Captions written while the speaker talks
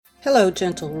Hello,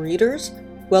 gentle readers.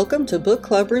 Welcome to Book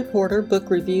Club Reporter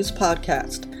Book Reviews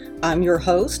Podcast. I'm your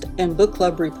host and Book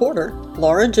Club reporter,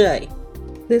 Laura J.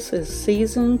 This is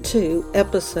Season 2,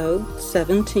 Episode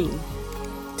 17.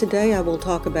 Today I will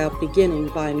talk about Beginning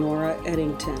by Nora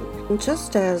Eddington. And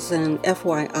just as an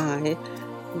FYI,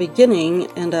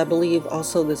 Beginning, and I believe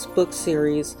also this book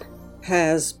series,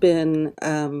 has been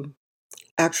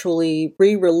actually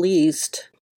re-released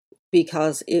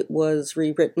because it was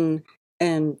rewritten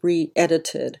and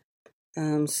re-edited.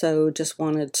 So just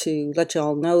wanted to let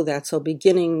y'all know that. So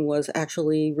Beginning was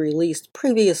actually released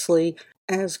previously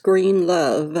as Green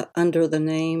Love under the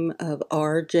name of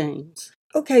R. James.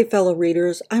 Okay, fellow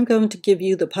readers, I'm going to give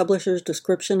you the publisher's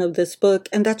description of this book,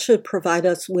 and that should provide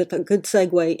us with a good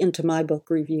segue into my book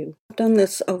review. I've done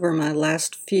this over my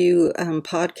last few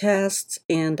podcasts,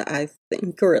 and I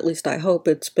think, or at least I hope,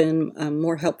 it's been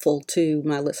more helpful to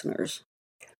my listeners.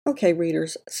 Okay,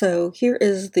 readers, so here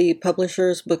is the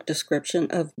publisher's book description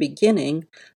of Beginning,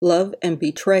 Love and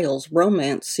Betrayal's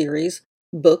Romance Series,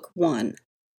 Book 1.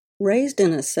 Raised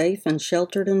in a safe and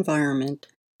sheltered environment,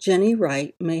 Jenny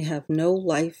Wright may have no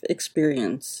life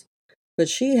experience, but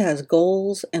she has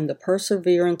goals and the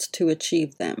perseverance to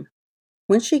achieve them.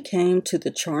 When she came to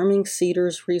the charming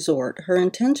Cedars Resort, her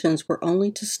intentions were only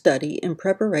to study in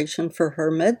preparation for her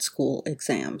med school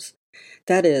exams.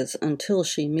 That is, until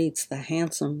she meets the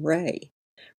handsome Ray.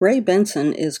 Ray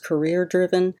Benson is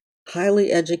career-driven,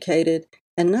 highly educated,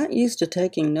 and not used to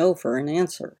taking no for an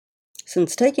answer.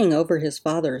 Since taking over his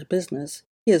father's business,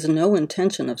 he has no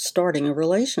intention of starting a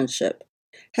relationship.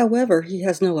 However, he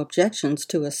has no objections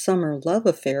to a summer love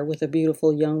affair with a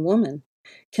beautiful young woman.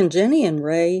 Can Jenny and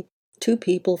Ray, two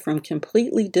people from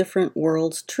completely different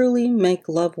worlds, truly make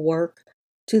love work?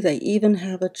 Do they even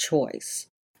have a choice?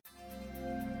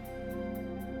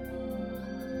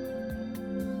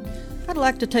 I'd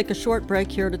like to take a short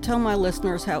break here to tell my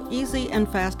listeners how easy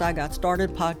and fast I got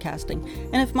started podcasting.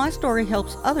 And if my story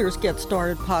helps others get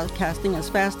started podcasting as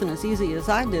fast and as easy as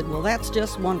I did, well, that's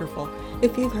just wonderful.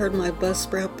 If you've heard my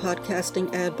Buzzsprout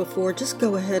podcasting ad before, just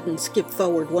go ahead and skip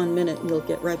forward 1 minute and you'll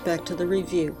get right back to the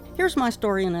review. Here's my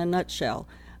story in a nutshell.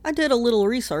 I did a little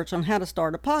research on how to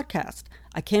start a podcast.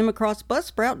 I came across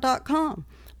Buzzsprout.com.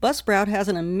 Buzzsprout has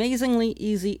an amazingly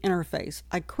easy interface.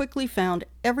 I quickly found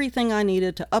everything I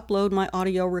needed to upload my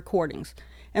audio recordings.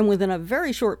 And within a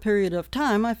very short period of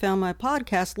time, I found my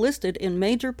podcast listed in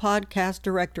major podcast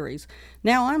directories.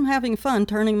 Now I'm having fun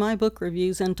turning my book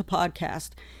reviews into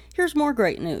podcasts. Here's more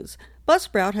great news.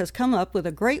 Buzzsprout has come up with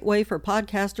a great way for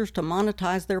podcasters to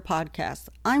monetize their podcasts.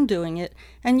 I'm doing it,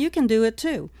 and you can do it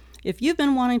too. If you've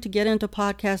been wanting to get into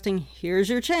podcasting, here's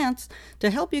your chance.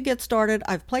 To help you get started,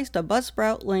 I've placed a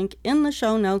Buzzsprout link in the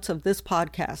show notes of this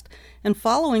podcast. And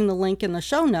following the link in the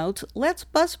show notes lets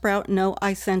Buzzsprout know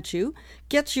I sent you,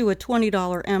 gets you a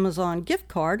 $20 Amazon gift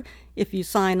card if you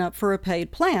sign up for a paid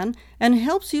plan, and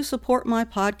helps you support my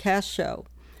podcast show.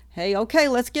 Hey, okay,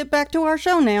 let's get back to our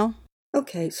show now.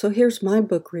 Okay, so here's my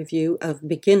book review of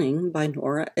Beginning by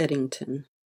Nora Eddington.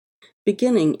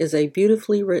 Beginning is a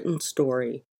beautifully written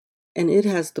story, and it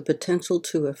has the potential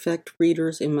to affect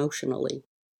readers emotionally.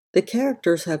 The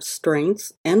characters have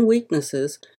strengths and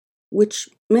weaknesses which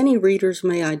many readers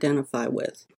may identify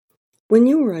with. When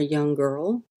you were a young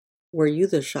girl, were you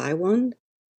the shy one?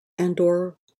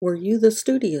 Or were you the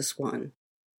studious one?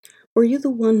 Were you the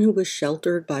one who was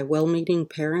sheltered by well-meaning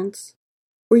parents?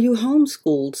 Were you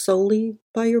homeschooled solely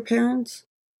by your parents?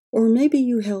 Or maybe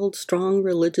you held strong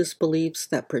religious beliefs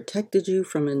that protected you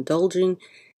from indulging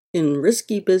in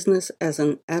risky business as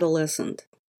an adolescent.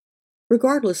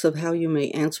 Regardless of how you may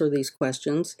answer these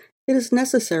questions, it is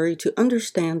necessary to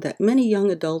understand that many young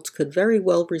adults could very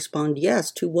well respond yes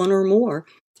to one or more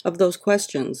of those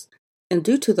questions, and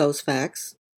due to those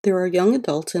facts, there are young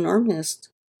adults in our midst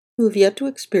who have yet to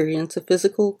experience a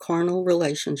physical, carnal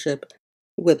relationship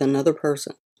with another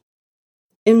person.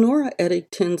 In Nora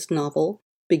Eddington's novel,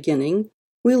 Beginning,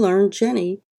 we learn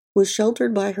Jenny was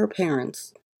sheltered by her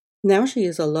parents. Now she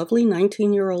is a lovely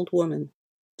 19-year-old woman.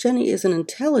 Jenny is an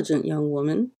intelligent young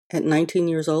woman. At 19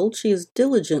 years old, she is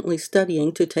diligently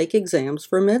studying to take exams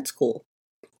for med school.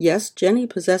 Yes, Jenny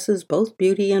possesses both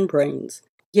beauty and brains.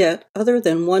 Yet, other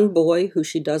than one boy who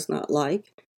she does not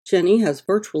like, Jenny has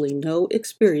virtually no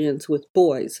experience with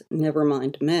boys, never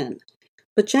mind men.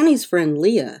 But Jenny's friend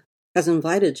Leah has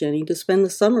invited Jenny to spend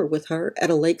the summer with her at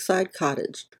a lakeside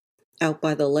cottage. Out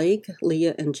by the lake,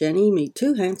 Leah and Jenny meet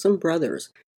two handsome brothers,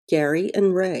 Gary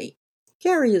and Ray.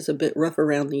 Gary is a bit rough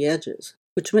around the edges,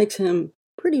 which makes him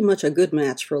pretty much a good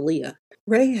match for Leah.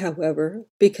 Ray, however,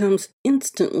 becomes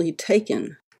instantly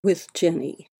taken with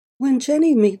Jenny. When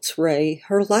Jenny meets Ray,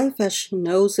 her life as she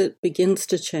knows it begins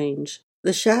to change.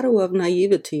 The shadow of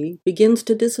naivety begins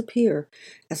to disappear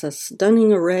as a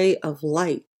stunning array of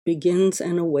light begins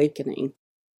an awakening.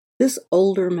 This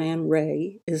older man,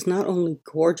 Ray, is not only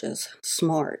gorgeous,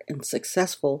 smart, and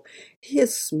successful, he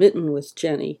is smitten with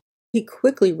Jenny. He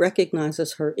quickly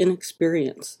recognizes her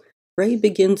inexperience. Ray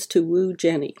begins to woo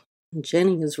Jenny, and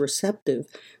Jenny is receptive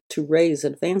to Ray's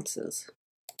advances.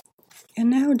 And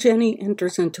now Jenny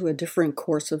enters into a different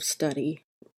course of study.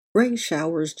 Ray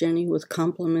showers Jenny with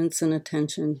compliments and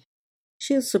attention.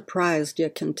 She is surprised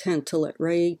yet content to let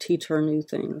Ray teach her new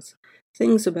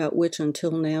things about which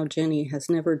until now Jenny has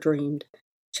never dreamed.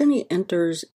 Jenny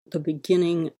enters the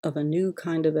beginning of a new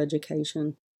kind of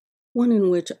education, one in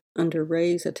which, under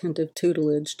Ray's attentive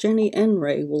tutelage, Jenny and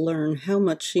Ray will learn how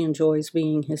much she enjoys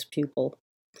being his pupil.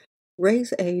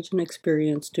 Ray's age and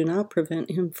experience do not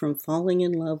prevent him from falling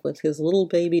in love with his little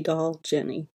baby doll,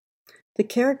 Jenny. The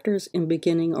characters in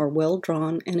Beginning are well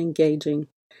drawn and engaging.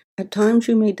 At times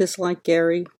you may dislike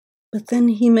Gary, but then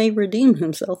he may redeem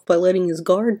himself by letting his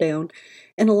guard down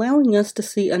and allowing us to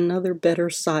see another better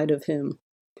side of him.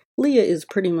 Leah is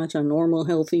pretty much a normal,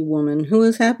 healthy woman who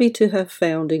is happy to have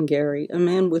found in Gary a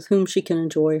man with whom she can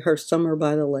enjoy her summer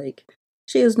by the lake.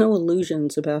 She has no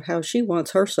illusions about how she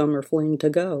wants her summer fling to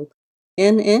go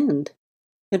and end.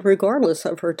 And regardless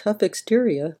of her tough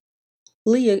exterior,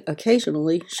 Leah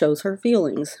occasionally shows her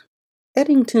feelings.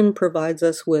 Eddington provides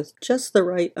us with just the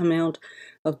right amount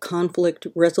of conflict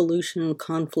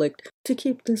to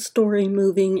keep this story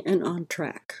moving and on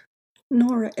track.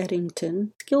 Nora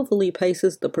Eddington skillfully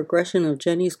paces the progression of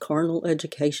Jenny's carnal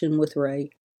education with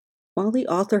Ray. While the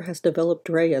author has developed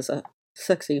Ray as a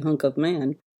sexy hunk of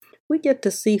man, we get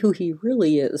to see who he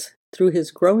really is through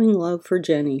his growing love for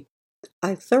Jenny.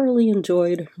 I thoroughly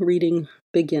enjoyed reading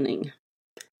Beginning.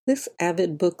 This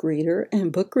avid book reader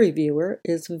and book reviewer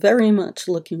is very much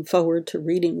looking forward to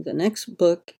reading the next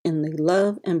book in the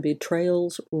Love and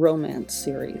Betrayals romance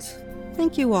series.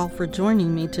 Thank you all for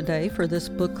joining me today for this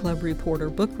Book Club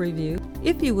Reporter book review.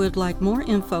 If you would like more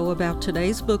info about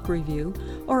today's book review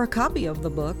or a copy of the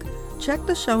book, check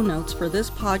the show notes for this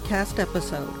podcast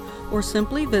episode or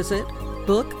simply visit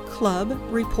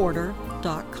bookclubreporter.com.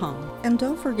 And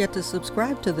don't forget to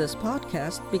subscribe to this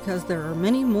podcast because there are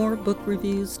many more book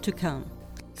reviews to come.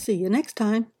 See you next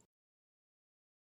time.